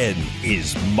 here again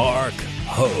is Mark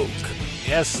Hoke.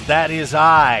 Yes, that is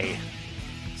I,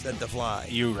 Said the fly.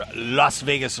 your Las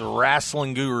Vegas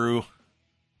wrestling guru.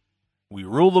 We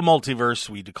rule the multiverse.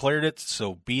 We declared it,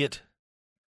 so be it.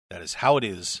 That is how it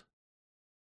is.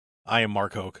 I am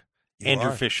Mark Hoke.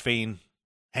 Andrew Fish Fain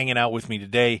hanging out with me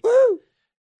today. Woo!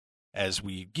 As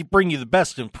we bring you the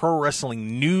best in pro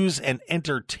wrestling news and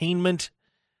entertainment.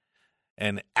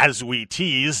 And as we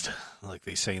teased, like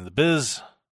they say in the biz,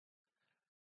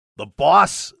 the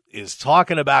boss is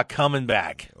talking about coming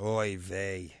back. Oy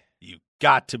vey. You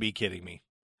got to be kidding me.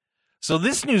 So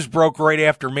this news broke right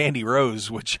after Mandy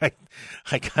Rose, which I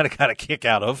kind of got a kick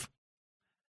out of,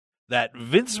 that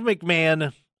Vince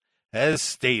McMahon has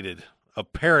stated,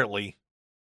 apparently,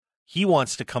 he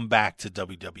wants to come back to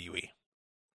WWE.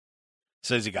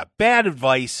 Says he got bad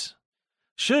advice.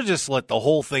 Should have just let the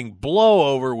whole thing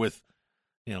blow over with,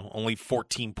 only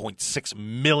 $14.6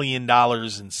 million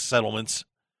in settlements,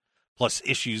 plus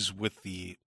issues with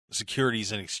the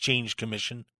Securities and Exchange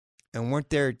Commission. And weren't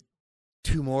there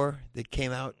 2 more that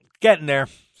came out? Getting there.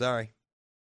 Sorry.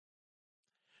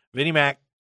 Vinnie Mac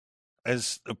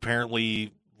is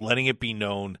apparently letting it be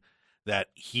known that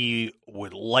he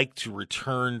would like to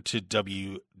return to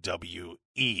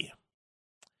WWE.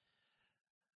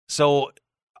 So,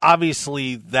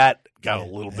 obviously, that got a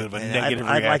little bit of a negative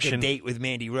I'd reaction. like a date with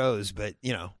Mandy Rose, but,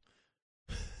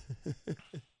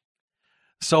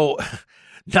 So,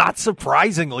 not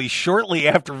surprisingly, shortly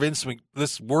after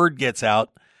this word gets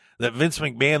out that Vince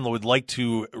McMahon would like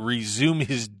to resume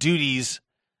his duties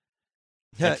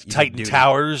at Titan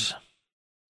Towers,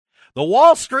 the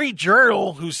Wall Street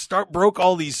Journal, who broke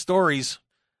all these stories,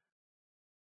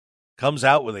 comes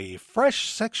out with a fresh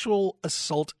sexual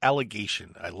assault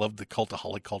allegation. I love the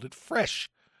Cultaholic called it fresh.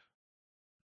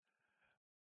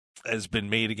 Has been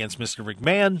made against Mr.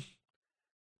 McMahon.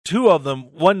 2 of them,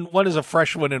 one is a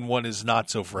fresh one and one is not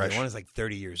so fresh. One is like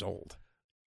 30 years old.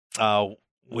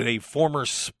 With a former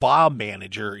spa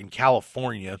manager in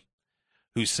California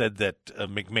who said that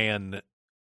McMahon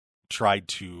tried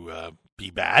to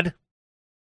be bad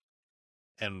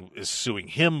and is suing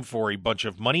him for a bunch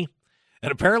of money.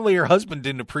 And apparently her husband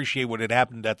didn't appreciate what had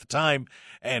happened at the time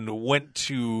and went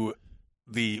to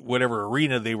the whatever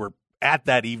arena they were at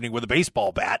that evening with a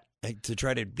baseball bat. To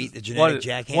try to beat the genetic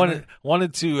jackhammer?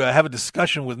 Wanted to have a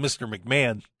discussion with Mr.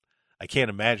 McMahon. I can't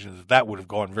imagine that would have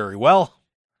gone very well,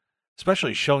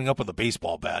 especially showing up with a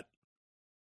baseball bat.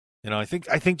 I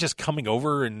think just coming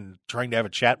over and trying to have a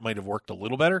chat might have worked a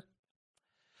little better.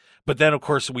 But then, of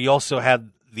course, we also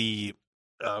had the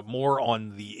more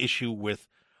on the issue with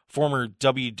former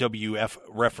WWF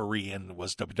referee, and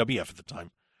was WWF at the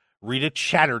time, Rita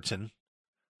Chatterton,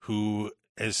 who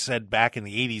has said back in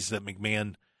the 80s that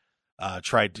McMahon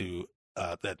tried to,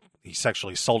 that he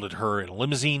sexually assaulted her in a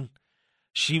limousine.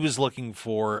 She was looking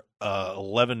for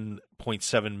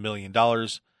 $11.7 million.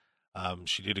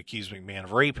 She did accuse McMahon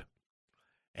of rape,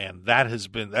 and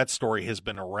that story has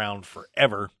been around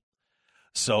forever.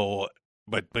 So,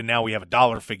 but now we have a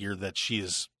dollar figure that she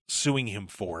is suing him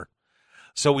for.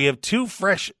 So we have 2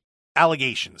 fresh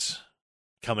allegations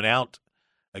coming out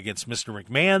against Mr.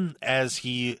 McMahon as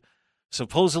he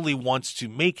supposedly wants to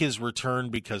make his return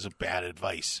because of bad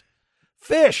advice.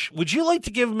 Fish, would you like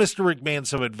to give Mr. McMahon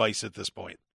some advice at this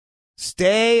point?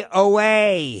 Stay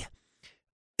away.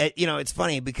 It's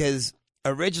funny because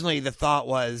originally the thought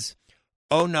was,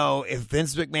 oh no, if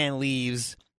Vince McMahon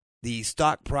leaves, the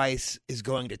stock price is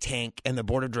going to tank, and the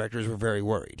board of directors were very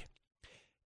worried.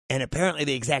 And apparently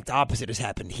the exact opposite has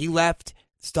happened. He left,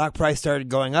 stock price started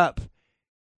going up.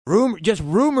 Just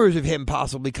rumors of him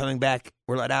possibly coming back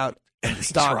were let out, and the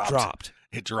stock dropped.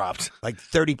 It dropped. Like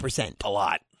 30%. A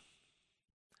lot.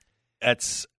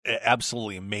 That's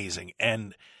absolutely amazing.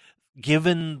 And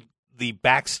given the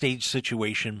backstage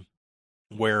situation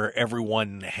where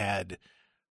everyone had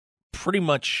pretty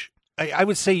much, I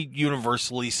would say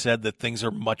universally said that things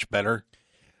are much better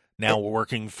now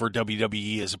working for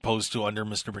WWE as opposed to under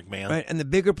Mr. McMahon. Right, and the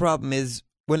bigger problem is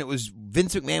when it was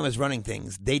Vince McMahon was running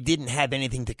things, they didn't have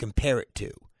anything to compare it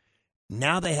to.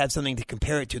 Now they have something to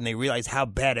compare it to, and they realize how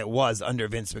bad it was under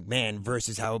Vince McMahon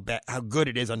versus how good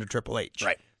it is under Triple H.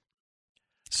 Right.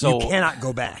 So you cannot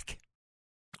go back.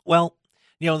 Well,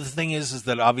 the thing is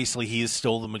that obviously he is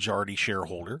still the majority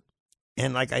shareholder.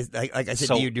 And like I said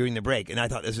to you during the break, and I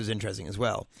thought this was interesting as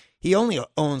well, he only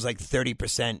owns like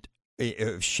 30%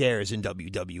 of shares in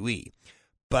WWE.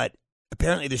 But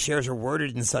apparently the shares are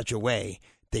worded in such a way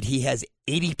that he has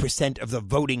 80% of the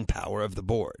voting power of the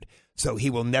board. So he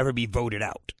will never be voted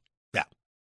out. Yeah.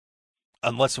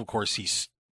 Unless, of course, he's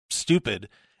stupid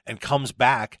and comes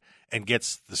back and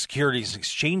gets the Securities and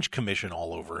Exchange Commission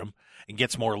all over him and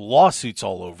gets more lawsuits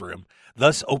all over him,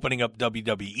 thus opening up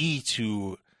WWE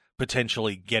to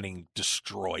potentially getting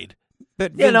destroyed.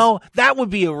 But Vince, that would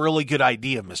be a really good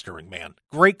idea, Mr. McMahon.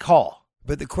 Great call.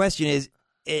 But the question is,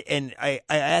 and I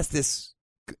asked this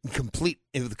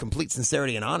with complete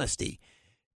sincerity and honesty,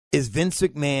 is Vince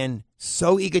McMahon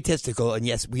so egotistical, and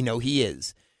yes, we know he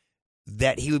is,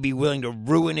 that he would be willing to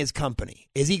ruin his company?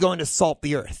 Is he going to salt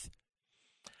the earth?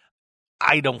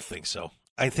 I don't think so.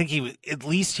 I think at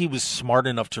least he was smart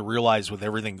enough to realize with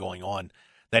everything going on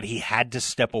that he had to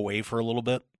step away for a little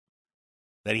bit,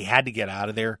 that he had to get out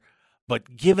of there.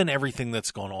 But given everything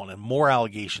that's going on and more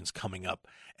allegations coming up,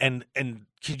 and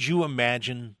could you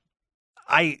imagine?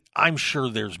 I'm sure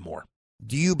there's more.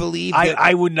 Do you believe that,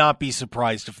 I would not be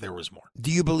surprised if there was more.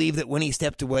 Do you believe that when he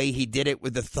stepped away, he did it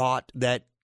with the thought that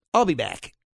I'll be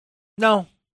back? No.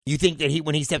 You think that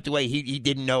when he stepped away, he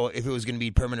didn't know if it was going to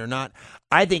be permanent or not?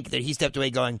 I think that he stepped away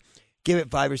going, give it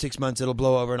 5 or 6 months, it'll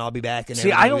blow over and I'll be back, and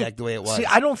everything will be back the way it was. See,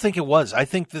 I don't think it was. I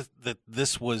think that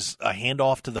this was a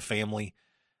handoff to the family.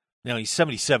 He's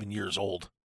 77 years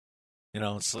old.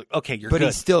 It's like, okay, you're good. But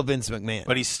he's still Vince McMahon.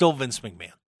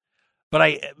 But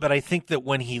I think that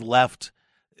when he left,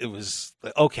 it was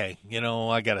like, okay,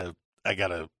 I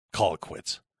gotta call it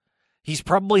quits. He's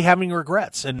probably having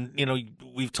regrets, and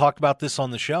we've talked about this on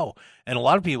the show, and a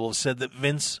lot of people have said that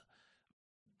Vince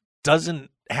doesn't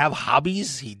have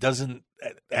hobbies. He doesn't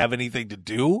have anything to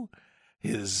do.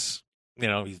 He's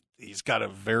got a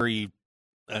very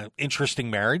interesting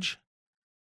marriage.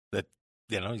 That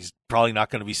he's probably not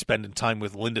going to be spending time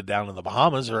with Linda down in the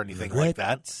Bahamas or anything like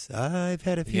that. I've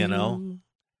had a few,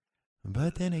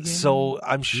 but then again, so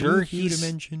I'm sure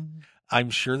I'm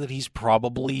sure that he's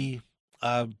probably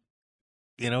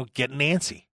getting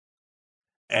antsy.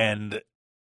 And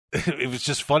it was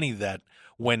just funny that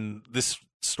when this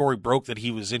story broke that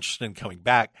he was interested in coming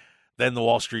back, then the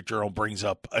Wall Street Journal brings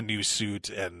up a new suit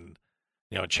and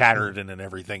Chatterton and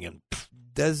everything, and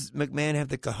does McMahon have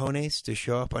the cojones to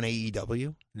show up on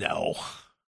AEW? No.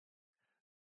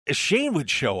 If Shane would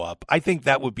show up, I think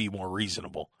that would be more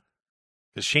reasonable,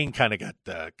 because Shane kind of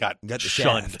got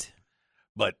shunned. Shaft.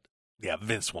 But yeah,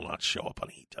 Vince will not show up on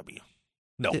AEW.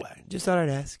 No way. Just thought I'd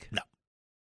ask. No.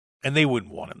 And they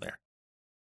wouldn't want him there.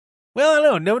 Well, I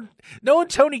don't know. No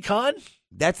Tony Khan.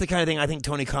 That's the kind of thing I think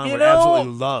Tony Khan would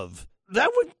absolutely love. That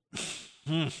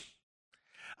would...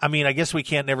 I mean, I guess we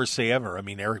can't never say ever. I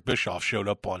mean, Eric Bischoff showed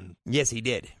up on... Yes, he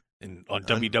did. On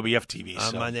WWF TV.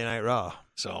 On Monday Night Raw.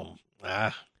 So,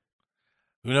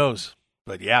 who knows?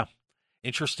 But yeah,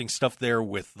 interesting stuff there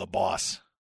with the boss.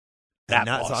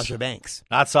 Not Sasha Banks.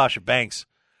 Not Sasha Banks,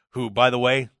 who, by the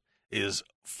way, is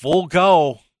full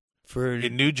go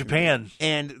in New Japan.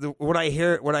 And what I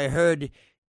heard,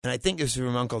 and I think this is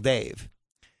from Uncle Dave,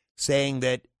 saying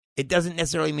that it doesn't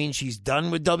necessarily mean she's done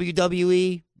with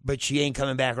WWE, but she ain't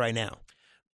coming back right now.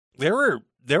 There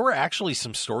were actually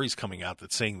some stories coming out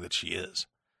that saying that she is.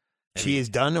 She is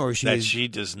done, or she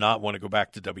does not want to go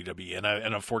back to WWE.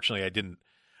 And unfortunately, I didn't.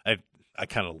 I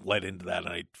kind of led into that,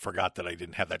 and I forgot that I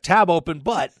didn't have that tab open.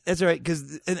 But that's all right,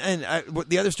 because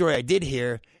the other story I did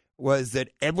hear was that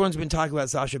everyone's been talking about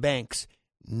Sasha Banks.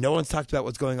 No one's talked about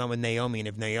what's going on with Naomi and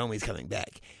if Naomi's coming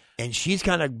back. And she's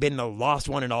kind of been the lost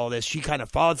one in all this. She kind of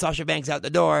followed Sasha Banks out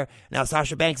the door. Now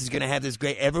Sasha Banks is going to have this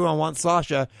great... Everyone wants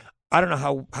Sasha. I don't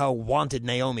know how wanted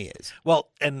Naomi is.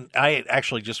 Well, and I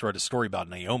actually just read a story about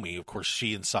Naomi. Of course,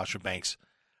 she and Sasha Banks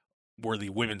were the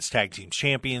women's tag team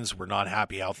champions, were not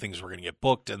happy how things were going to get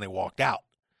booked, and they walked out.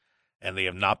 And they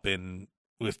have not been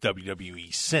with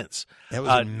WWE since. That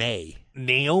was in May.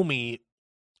 Naomi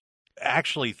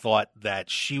actually thought that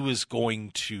she was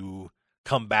going to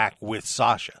come back with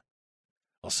Sasha.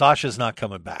 Well, Sasha's not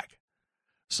coming back.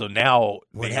 So now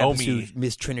what Naomi... happens to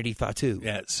Miss Trinity Fatu?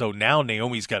 Yeah, so now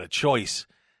Naomi's got a choice.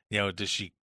 Does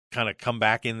she kind of come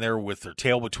back in there with her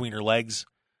tail between her legs?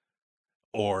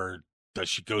 Or does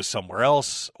she go somewhere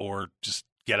else? Or just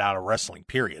get out of wrestling,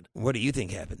 period? What do you think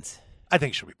happens? I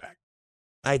think she'll be back.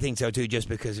 I think so, too, just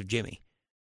because of Jimmy.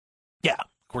 Yeah.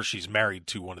 Of course, she's married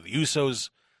to one of the Usos,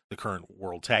 the current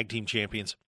World Tag Team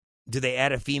Champions. Do they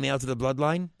add a female to the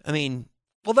bloodline? I mean...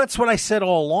 Well, that's what I said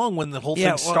all along when the whole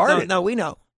thing started. No, we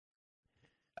know.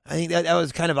 I think that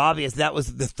was kind of obvious. That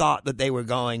was the thought that they were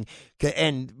going.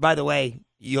 And by the way,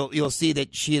 you'll see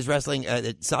that she is wrestling.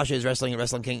 That Sasha is wrestling at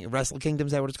Wrestle Kingdom.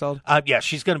 Is that what it's called? Yeah,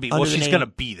 she's going to be. Well, she's going to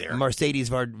be there. Mercedes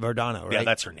Vardano, right? Yeah,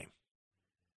 that's her name.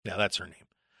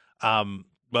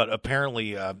 But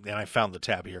apparently, and I found the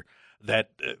tab here,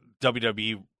 that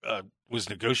WWE was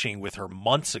negotiating with her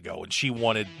months ago, and she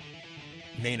wanted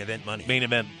main event money.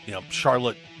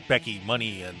 Charlotte, Becky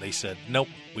money, and they said, nope,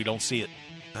 we don't see it.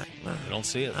 We don't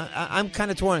see it. I'm kind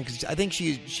of torn because I think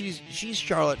she's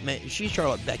Charlotte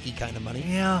Becky kind of money.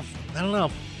 Yeah, I don't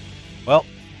know. Well,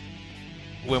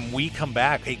 when we come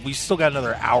back, hey, we still got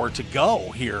another hour to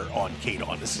go here on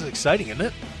KDWN. This is exciting, isn't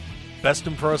it? Best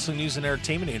in pro wrestling news and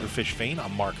entertainment, Andrew Fish Fain.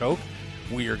 I'm Mark Hoke.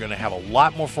 We are going to have a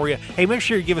lot more for you. Hey, make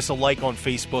sure you give us a like on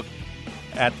Facebook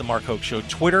at The Mark Hoke Show,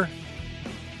 Twitter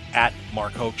at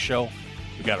Mark Hoke Show.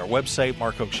 We got our website,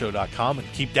 markhokeshow.com,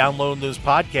 and keep downloading those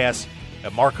podcasts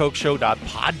at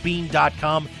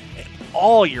markhokeshow.podbean.com and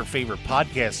all your favorite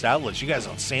podcast outlets. You guys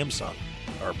on Samsung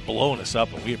are blowing us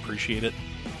up, and we appreciate it.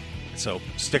 So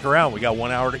stick around. We got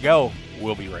 1 hour to go.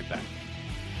 We'll be right back.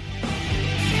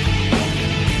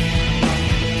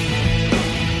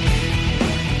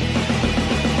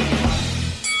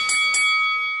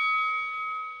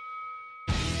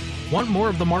 Want more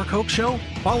of The Mark Hoke Show?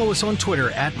 Follow us on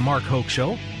Twitter at Mark Hoke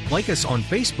Show, like us on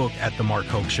Facebook at The Mark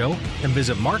Hoke Show, and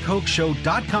visit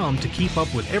markhokeshow.com to keep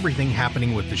up with everything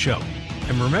happening with the show.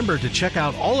 And remember to check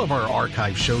out all of our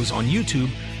archive shows on YouTube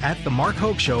at The Mark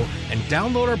Hoke Show and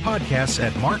download our podcasts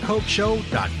at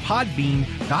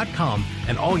markhokeshow.podbean.com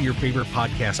and all your favorite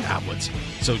podcast outlets.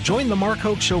 So join The Mark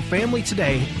Hoke Show family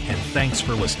today, and thanks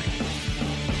for listening.